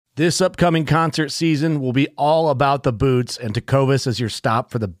This upcoming concert season will be all about the boots, and Tecovas is your stop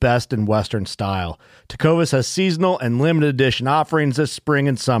for the best in Western style. Tecovas has seasonal and limited edition offerings this spring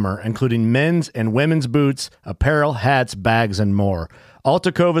and summer, including men's and women's boots, apparel, hats, bags, and more. All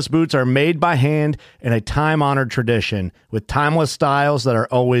Tecovas boots are made by hand in a time-honored tradition with timeless styles that are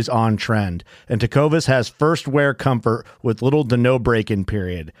always on trend. And Tecovas has first wear comfort with little to no break-in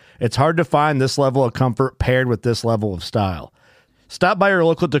period. It's hard to find this level of comfort paired with this level of style. Stop by your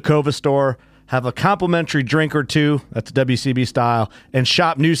local Tecovas store, have a complimentary drink or two, that's WCB style, and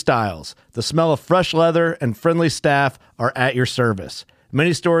shop new styles. The smell of fresh leather and friendly staff are at your service.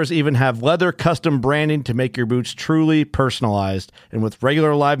 Many stores even have leather custom branding to make your boots truly personalized. And with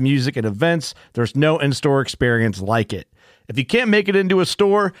regular live music and events, there's no in-store experience like it. If you can't make it into a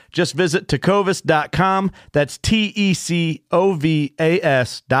store, just visit tecovas.com. That's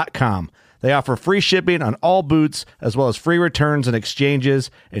TECOVAS.com. They offer free shipping on all boots, as well as free returns and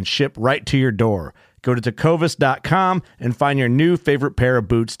exchanges, and ship right to your door. Go to tecovas.com and find your new favorite pair of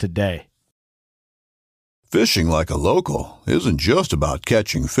boots today. Fishing like a local isn't just about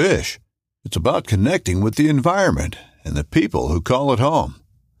catching fish. It's about connecting with the environment and the people who call it home.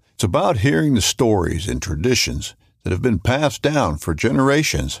 It's about hearing the stories and traditions that have been passed down for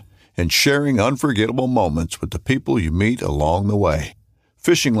generations and sharing unforgettable moments with the people you meet along the way.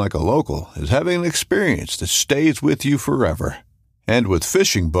 Fishing like a local is having an experience that stays with you forever. And with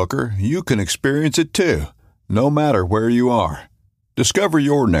Fishing Booker, you can experience it too, no matter where you are. Discover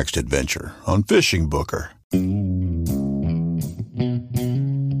your next adventure on Fishing Booker.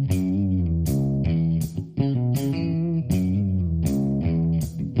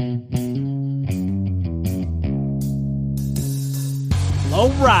 All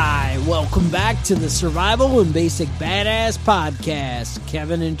right, welcome back to the Survival and Basic Badass Podcast,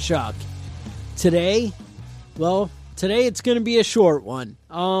 Kevin and Chuck. Today it's going to be a short one.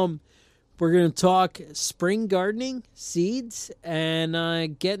 We're going to talk spring gardening, seeds,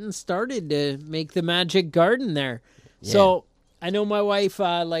 and getting started to make the magic garden there. Yeah. So I know my wife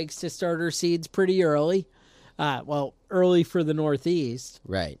likes to start her seeds pretty early. Early for the Northeast.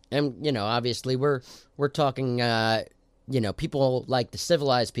 Right. And, obviously we're talking... people like the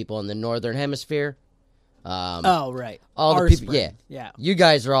civilized people in the Northern Hemisphere. Right. All Our the people, spring. Yeah. You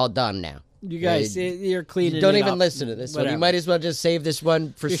guys are all done now. You guys, you're cleaning Don't it even up. listen to this Whatever. one. You might as well just save this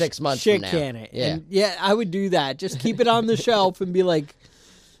one for 6 months from now. Can it? Yeah. And I would do that. Just keep it on the shelf and be like,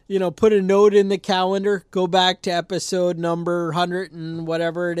 put a note in the calendar. Go back to episode number 100 and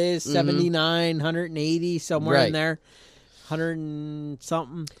whatever it is, 79, 180, somewhere in there. 100 and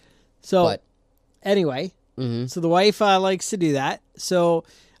something. So, anyway... Mm-hmm. So the wife likes to do that. So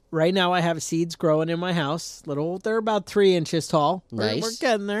right now I have seeds growing in my house. They're about 3 inches tall. Nice. We're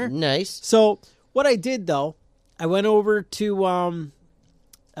getting there. Nice. So what I did though, I went over to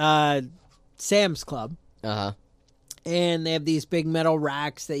Sam's Club. Uh-huh. And they have these big metal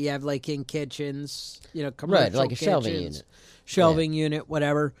racks that you have like in kitchens, commercial right, like a kitchens, shelving unit,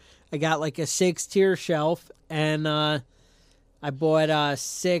 whatever. I got like a 6-tier shelf, and I bought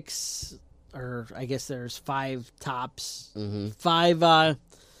 6. Or I guess there's 5 tops, 5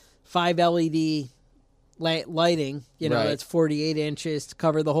 LED lighting. That's 48 inches to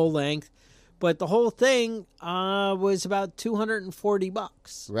cover the whole length. But the whole thing was about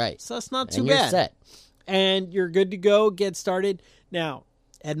 $240. Right. So that's not too and bad. You're set. And you're good to go. Get started. Now,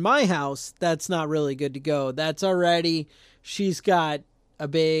 at my house, that's not really good to go. That's already. She's got a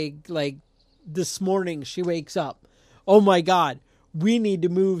big this morning she wakes up. Oh my God. We need to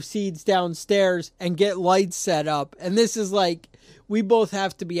move seeds downstairs and get lights set up. And this is we both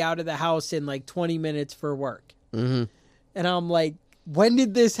have to be out of the house in 20 minutes for work. Mm-hmm. And I'm like, when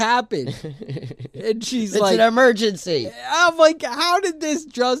did this happen? And she's it's an emergency. I'm like, how did this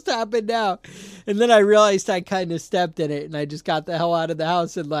just happen now? And then I realized I kind of stepped in it and I just got the hell out of the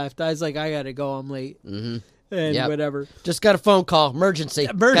house and left. I was like, I got to go. I'm late. Mm-hmm. And whatever. Just got a phone call. Emergency.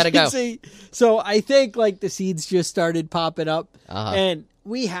 Gotta go. So I think the seeds just started popping up. Uh-huh. And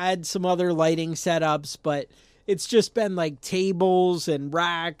we had some other lighting setups, but it's just been tables and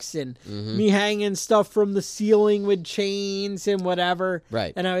racks and me hanging stuff from the ceiling with chains and whatever.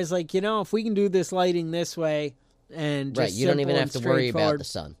 Right. And I was like, if we can do this lighting this way and just you don't even have to worry about the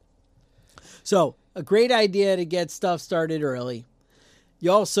sun. So a great idea to get stuff started early.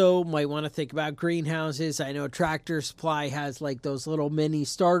 You also might want to think about greenhouses. I know Tractor Supply has those little mini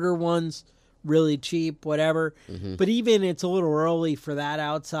starter ones, really cheap, whatever. Mm-hmm. But even it's a little early for that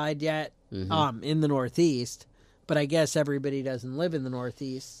outside yet in the Northeast. But I guess everybody doesn't live in the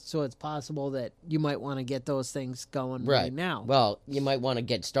Northeast, so it's possible that you might want to get those things going right now. Well, you might want to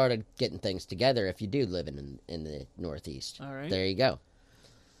get started getting things together if you do live in the Northeast. All right. There you go.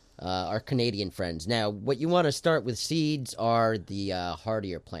 our Canadian friends. Now, what you want to start with seeds are the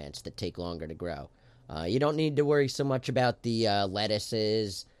hardier plants that take longer to grow. You don't need to worry so much about the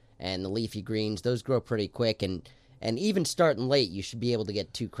lettuces and the leafy greens. Those grow pretty quick, and even starting late, you should be able to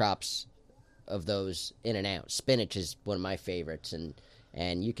get 2 crops of those in and out. Spinach is one of my favorites,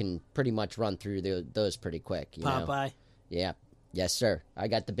 and you can pretty much run through those pretty quick. You know? Popeye. Yeah. Yes, sir. I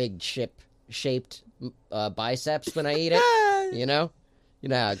got the big shaped biceps when I eat it. You know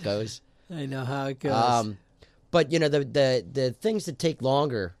how it goes. I know how it goes. But the things that take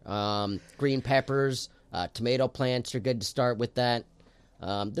longer, green peppers, tomato plants are good to start with that.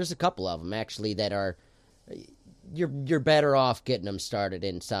 There's a couple of them actually that are you're better off getting them started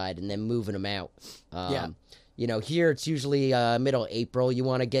inside and then moving them out. Here it's usually middle April. You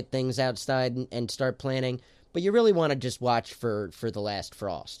want to get things outside and start planting. But you really want to just watch for the last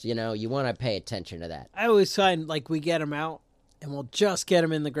frost. You want to pay attention to that. I always find, like, we get them out, and we'll just get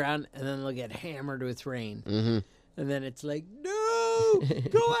them in the ground, and then they'll get hammered with rain. Mm-hmm. And then it's like, no,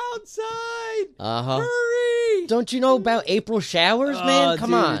 go outside. Uh-huh. Hurry. Don't you know about April showers, man?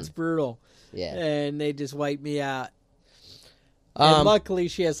 Come dude, on. It's brutal. Yeah. And they just wipe me out. Um, And luckily,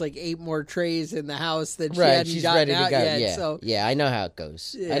 she has like 8 more trays in the house that she Right, hadn't she's gotten ready to out go. yet. Yeah, So yeah, I know how it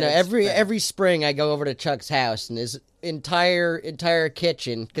goes. Yeah, I know it's bad. every spring I go over to Chuck's house and his entire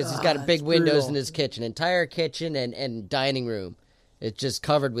kitchen, because he's got big it's windows brutal. in his kitchen, entire kitchen and dining room, it's just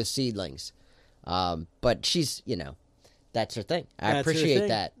covered with seedlings. But she's that's her thing. I That's her appreciate thing.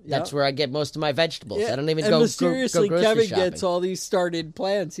 that. Yep. That's where I get most of my vegetables. Yeah, I don't even and go mysteriously, grocery Kevin shopping. gets all these started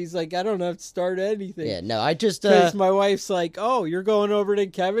plants. He's like, I don't have to start anything. Yeah, no, I just Because my wife's like, oh, you're going over to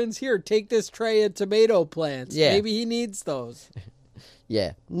Kevin's? Here, take this tray of tomato plants. Yeah. Maybe he needs those.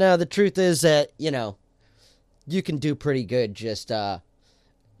 yeah. No, the truth is that you can do pretty good just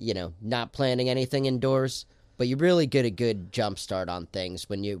not planting anything indoors. But you really get a good jump start on things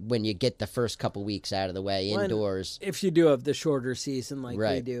when you get the first couple weeks out of the way indoors. If you do have the shorter season like we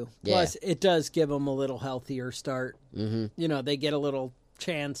Right. do. Yeah. Plus, it does give them a little healthier start. Mm-hmm. They get a little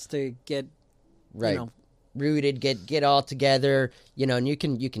chance to get, Right. Rooted, get all together, and you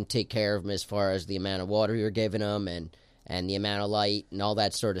can take care of them as far as the amount of water you're giving them and the amount of light and all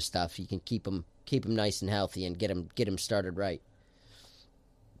that sort of stuff. You can keep them nice and healthy and get them started right.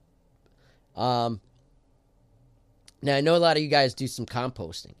 Now, I know a lot of you guys do some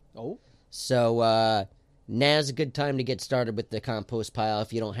composting. Oh. So now's a good time to get started with the compost pile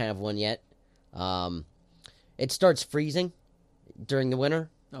if you don't have one yet. It starts freezing during the winter,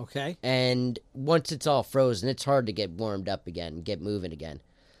 Okay. and once it's all frozen, it's hard to get warmed up again, get moving again.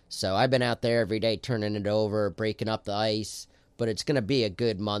 So I've been out there every day turning it over, breaking up the ice, but it's going to be a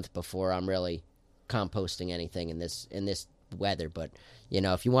good month before I'm really composting anything in this weather. But,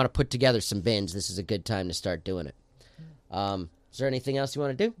 if you want to put together some bins, this is a good time to start doing it. Is there anything else you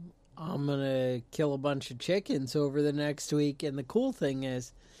want to do? I'm going to kill a bunch of chickens over the next week. And the cool thing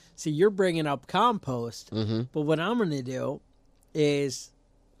is, see, you're bringing up compost. Mm-hmm. But what I'm going to do is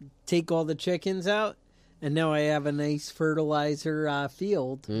take all the chickens out. And now I have a nice fertilizer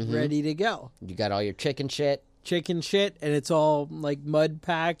field ready to go. You got all your chicken shit? Chicken shit. And it's all like mud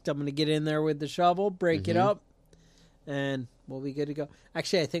packed. I'm going to get in there with the shovel, break it up. And we'll be good to go.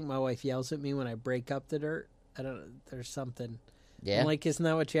 Actually, I think my wife yells at me when I break up the dirt. I don't know. There's something. Yeah. I'm like, isn't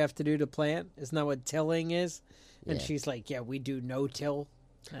that what you have to do to plant? Isn't that what tilling is? And Yeah. she's like, yeah, we do no-till.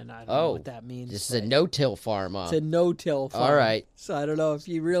 And I don't know Oh, what that means. this is a but no-till farm, huh? It's a no-till farm. All right. So I don't know if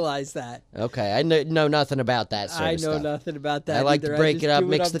you realize that. Okay, I know nothing about that sort I of know stuff. nothing about that I like to either. break just it up, do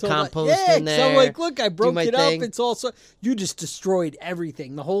what mix I'm the told. compost yeah, in so I'm there, like, look, I broke my it thing. up. It's also, you just destroyed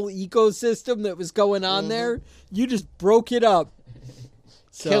everything. The whole ecosystem that was going on there, you just broke it up.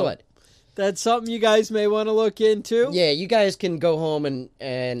 So, Kill it. That's something you guys may want to look into. Yeah, you guys can go home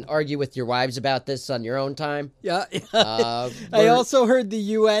and argue with your wives about this on your own time. Yeah. Uh, I we're- also heard the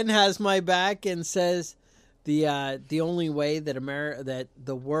UN has my back and says the only way that that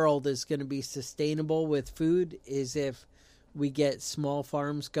the world is going to be sustainable with food is if we get small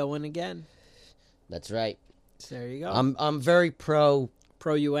farms going again. That's right. So there you go. I'm very pro.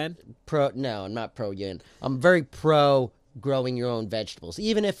 UN. No, I'm not pro UN. I'm very pro growing your own vegetables,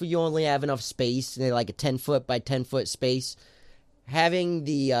 even if you only have enough space, like a 10-foot by 10-foot space. Having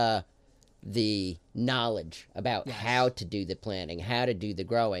the knowledge about how to do the planting, how to do the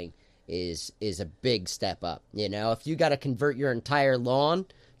growing is a big step up. If you got to convert your entire lawn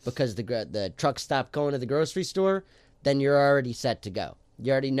because the truck stopped going to the grocery store, then you're already set to go.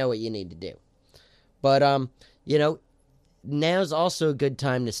 You already know what you need to do. But now's also a good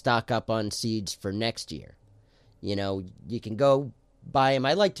time to stock up on seeds for next year. You can go buy them.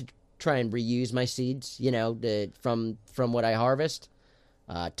 I like to try and reuse my seeds, from what I harvest.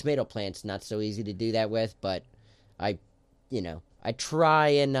 Tomato plants, not so easy to do that with, but I try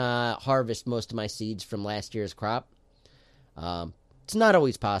and harvest most of my seeds from last year's crop. It's not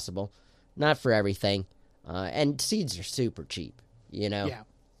always possible, not for everything, and seeds are super cheap. Yeah.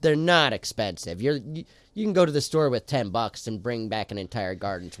 They're not expensive. You can go to the store with $10 and bring back an entire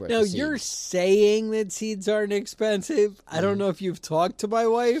garden's worth Now, of seeds. you're saying that seeds aren't expensive. I don't know if you've talked to my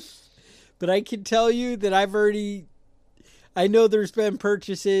wife, but I can tell you that I know there's been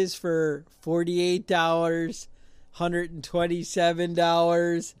purchases for $48,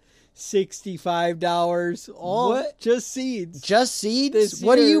 $127, $65, all just seeds. Just seeds? This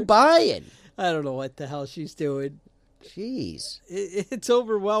What are year. you buying? I don't know what the hell she's doing. Jeez. It's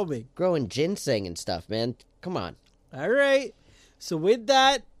overwhelming. Growing ginseng and stuff, man. Come on. All right. So with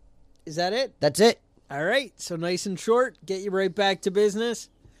that, is that it? That's it. All right. So nice and short. Get you right back to business.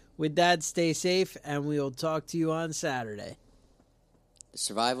 With that, stay safe, and we will talk to you on Saturday. The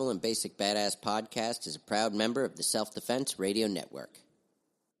Survival and Basic Badass podcast is a proud member of the Self-Defense Radio Network.